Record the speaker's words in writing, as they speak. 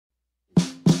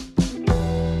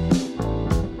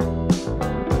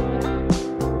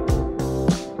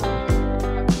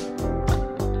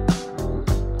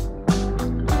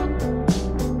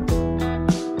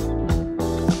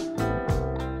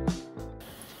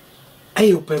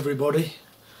Hey up everybody,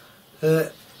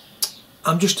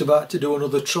 I'm just about to do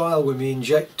another trial with my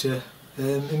injector.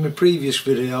 In my previous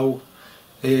video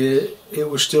it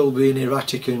was still being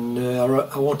erratic and I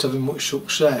wasn't having much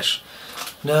success.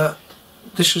 Now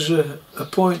this is a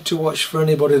point to watch for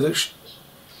anybody that's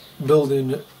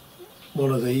building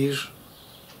one of these.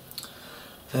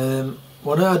 When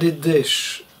I did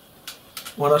this,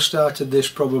 when I started this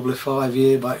probably 5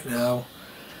 years back now,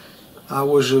 I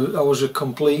was a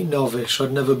complete novice.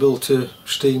 I'd never built a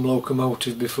steam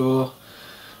locomotive before.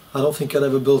 I don't think I'd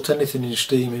ever built anything in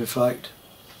steam, in fact.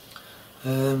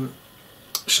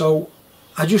 So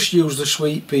I just used the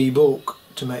Sweet Pea book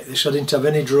to make this. I didn't have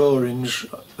any drawings.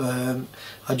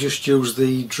 I just used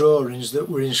the drawings that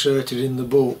were inserted in the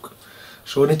book.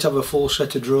 So I didn't have a full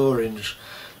set of drawings.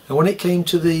 And when it came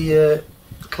to the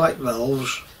clack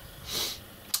valves,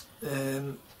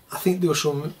 I think there was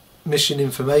some missing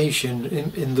information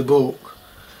in the book,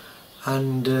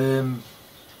 and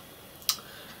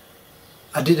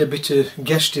I did a bit of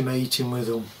guesstimating with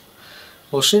them.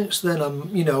 Well, since then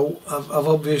I've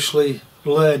obviously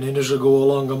learning as I go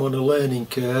along. I'm on a learning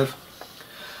curve.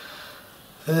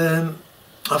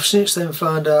 I've since then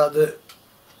found out that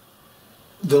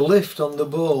the lift on the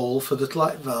ball for the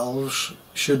clack valves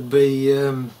should be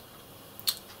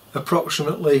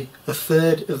approximately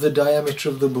 1/3 of the diameter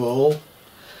of the ball,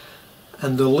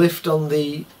 and the lift on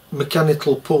the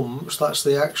mechanical pumps, that's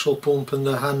the axle pump and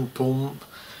the hand pump,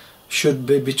 should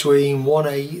be between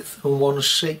 1/8 and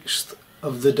 1/6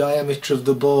 of the diameter of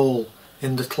the ball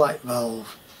in the clack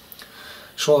valve.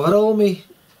 So I've had all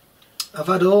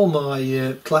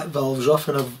my clack valves off,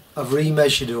 and I've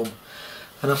remeasured them,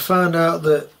 and I found out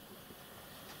that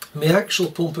my axle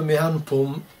pump and my hand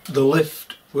pump, the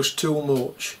lift was too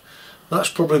much. That's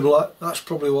probably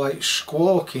why it's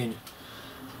squawking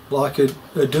like a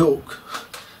duck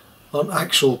on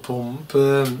axle pump.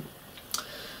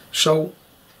 So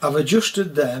I've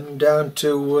adjusted them down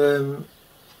to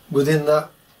within that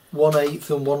 1/8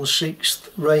 and 1/6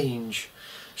 range.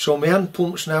 So my hand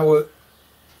pump's now at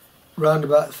round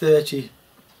about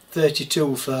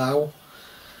 32 thou,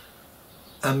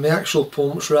 and my axle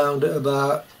pump's round at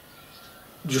about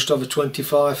just over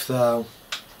 25 thou,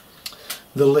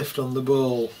 the lift on the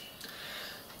ball.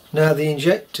 Now the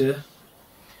injector,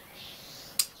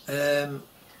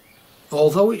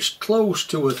 although it's close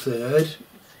to 1/3,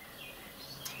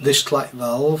 this clack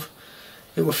valve,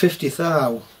 it were 50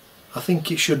 thou. I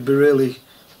think it should be really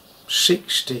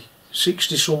 60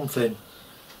 something.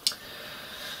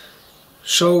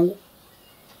 So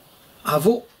I've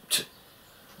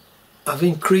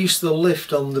increased the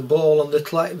lift on the ball on the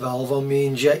clack valve on my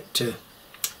injector.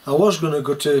 I was going to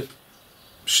go to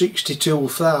 62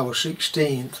 thou, a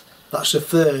 16th, that's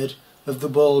 1/3 of the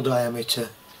ball diameter.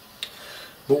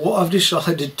 But what I've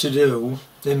decided to do,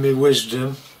 in my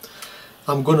wisdom,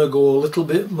 I'm going to go a little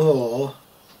bit more,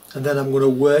 and then I'm going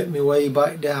to work my way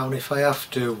back down if I have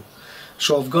to.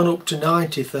 So I've gone up to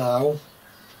 90 thou,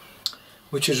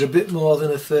 which is a bit more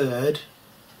than 1/3.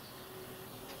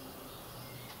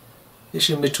 It's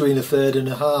in between 1/3 and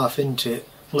 1/2, isn't it,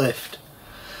 lift?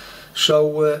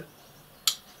 So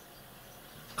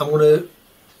I'm going to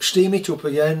steam it up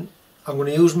again. I'm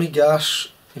going to use my gas.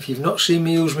 If you've not seen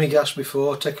me use my gas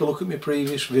before, take a look at my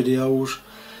previous videos,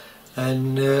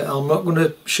 and I'm not going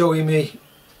to show you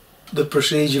the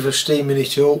procedure for steaming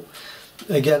it up.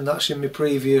 Again, that's in my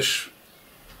previous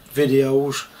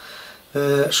videos.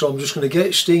 So I'm just going to get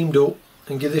it steamed up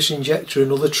and give this injector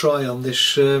another try on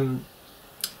this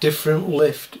different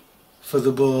lift for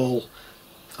the ball.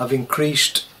 I've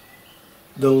increased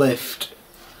the lift.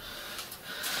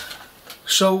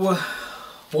 So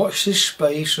watch this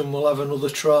space and we'll have another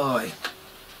try.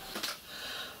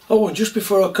 Oh, and just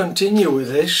before I continue with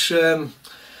this,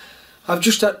 I've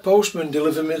just had postman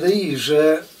deliver me these.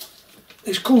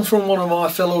 It's come from one of my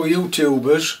fellow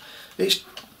YouTubers. It's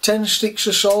 10 sticks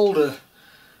of solder.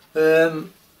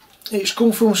 It's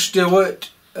come from Stuart.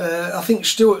 I think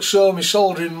Stuart saw me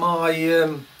soldering my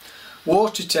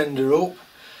water tender up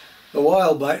a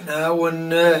while back now,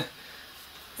 and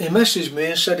he messaged me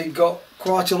and said he'd got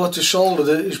quite a lot of solder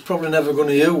that he's probably never going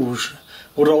to use.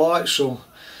 Would I like some?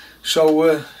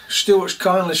 So Stuart's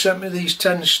kindly sent me these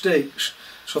 10 sticks.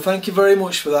 So thank you very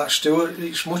much for that, Stuart.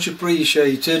 It's much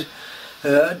appreciated.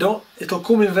 It'll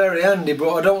come in very handy,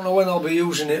 but I don't know when I'll be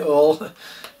using it all.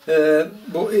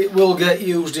 But it will get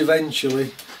used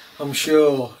eventually, I'm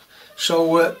sure.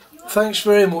 So thanks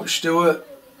very much, Stuart.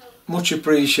 Much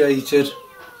appreciated.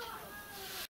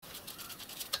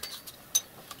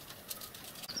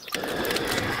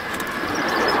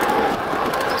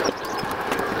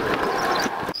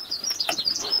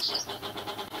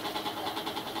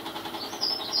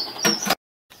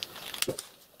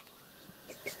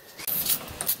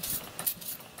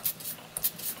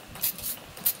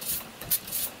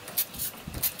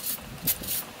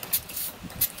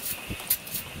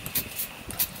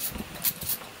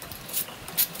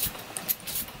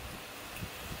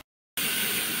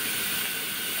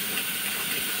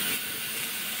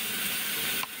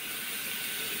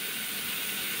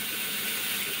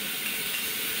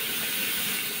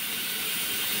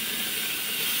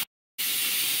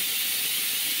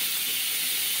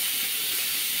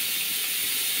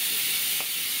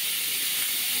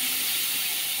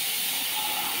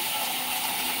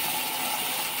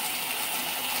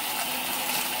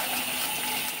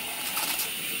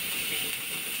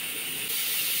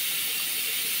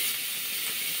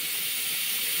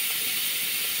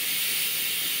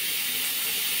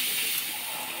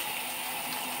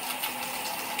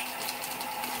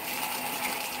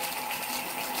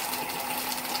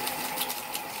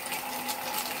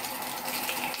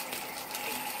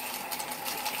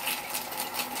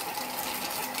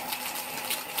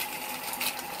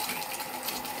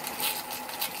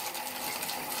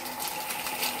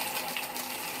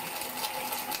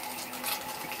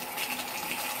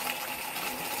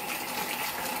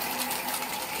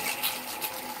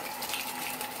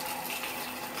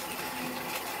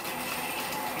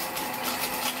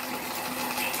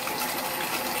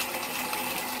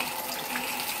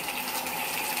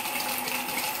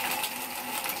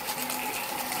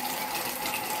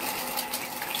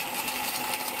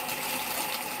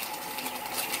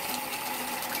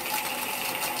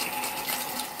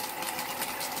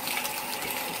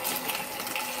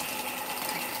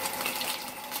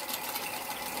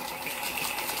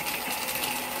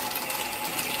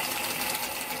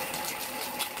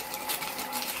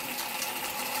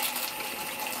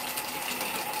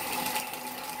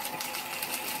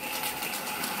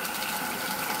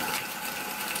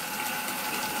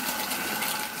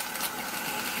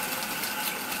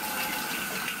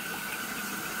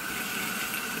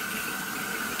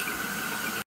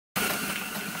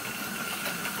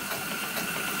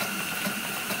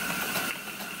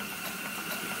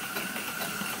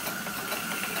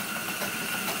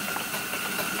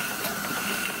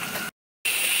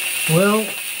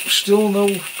 still no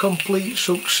complete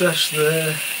success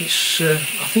there. It's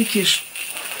I think it's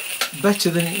better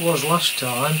than it was last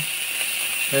time.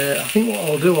 I think what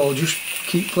I'll do, I'll just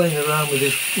keep playing around with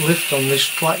this lift on this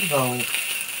clack valve.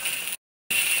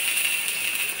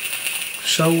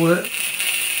 So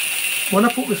when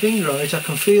I put my finger on it, I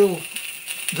can feel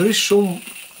there is some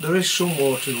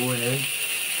water going in.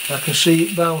 I can see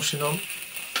it bouncing on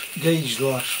gauge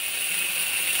glass,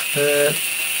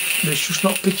 but it's just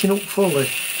not picking up fully.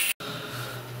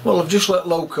 Well, I've just let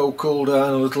Loco cool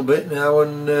down a little bit now,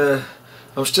 and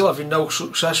I'm still having no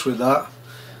success with that.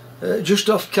 Just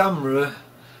off camera,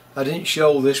 I didn't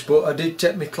show this, but I did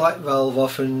take my clack valve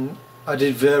off and I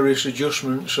did various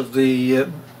adjustments of the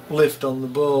lift on the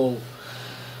bowl.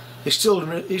 It still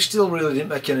really didn't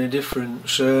make any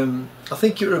difference. I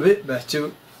think it were a bit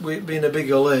better with it being a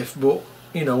bigger lift, but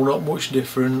you know, not much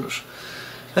difference.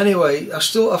 Anyway, I've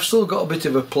still got a bit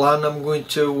of a plan. I'm going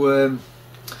to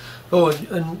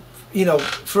and you know,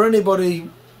 for anybody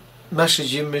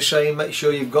messaging me saying make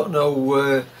sure you've got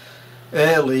no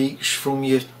air leaks from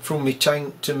my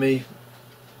tank to my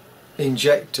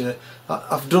injector,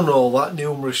 I've done all that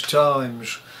numerous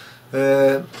times.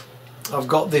 I've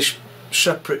got this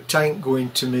separate tank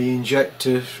going to my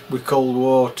injector with cold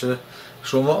water,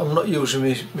 so I'm not using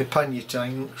my pannier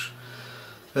tanks.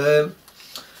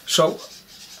 So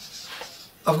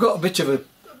I've got a bit of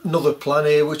another plan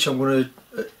here, which I'm gonna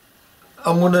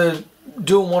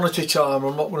do them one at a time.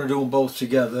 I'm not going to do them both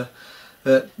together.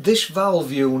 This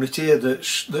valve unit here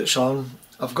that's on,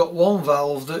 I've got one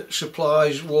valve that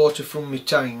supplies water from my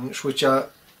tanks, which I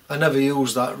never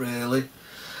use that really,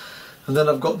 and then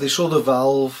I've got this other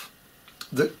valve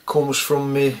that comes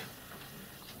from my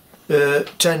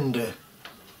tender,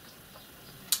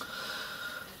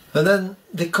 and then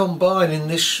they combine in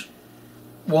this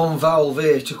one valve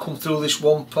here to come through this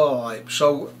one pipe.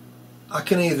 So I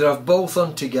can either have both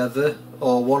on together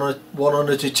or one on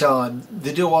at a time.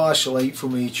 They do isolate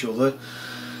from each other.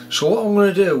 So what I'm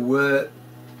going to do,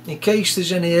 in case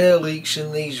there's any air leaks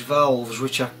in these valves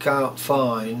which I can't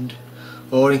find,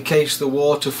 or in case the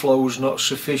water flow is not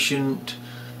sufficient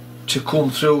to come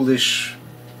through this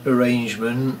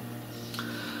arrangement,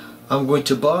 I'm going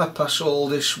to bypass all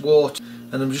this water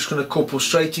and I'm just going to couple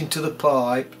straight into the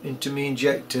pipe, into my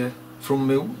injector from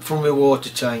my water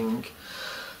tank.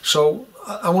 So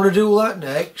I'm going to do that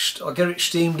next. I'll get it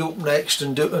steamed up next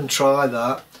and try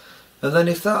that, and then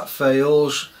if that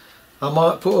fails, I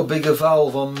might put a bigger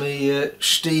valve on my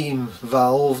steam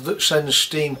valve that sends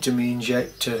steam to my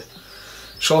injector.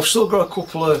 So I've still got a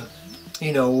couple of,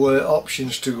 you know,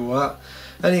 options to go at.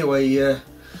 Anyway,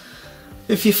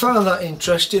 if you found that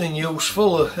interesting and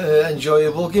useful,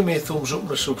 enjoyable, give me a thumbs up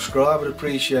and a subscribe. I'd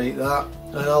appreciate that,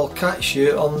 and I'll catch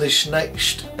you on this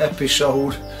next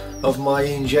episode of my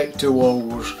injector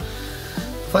woes.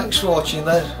 Thanks for watching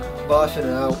then, bye for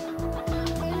now.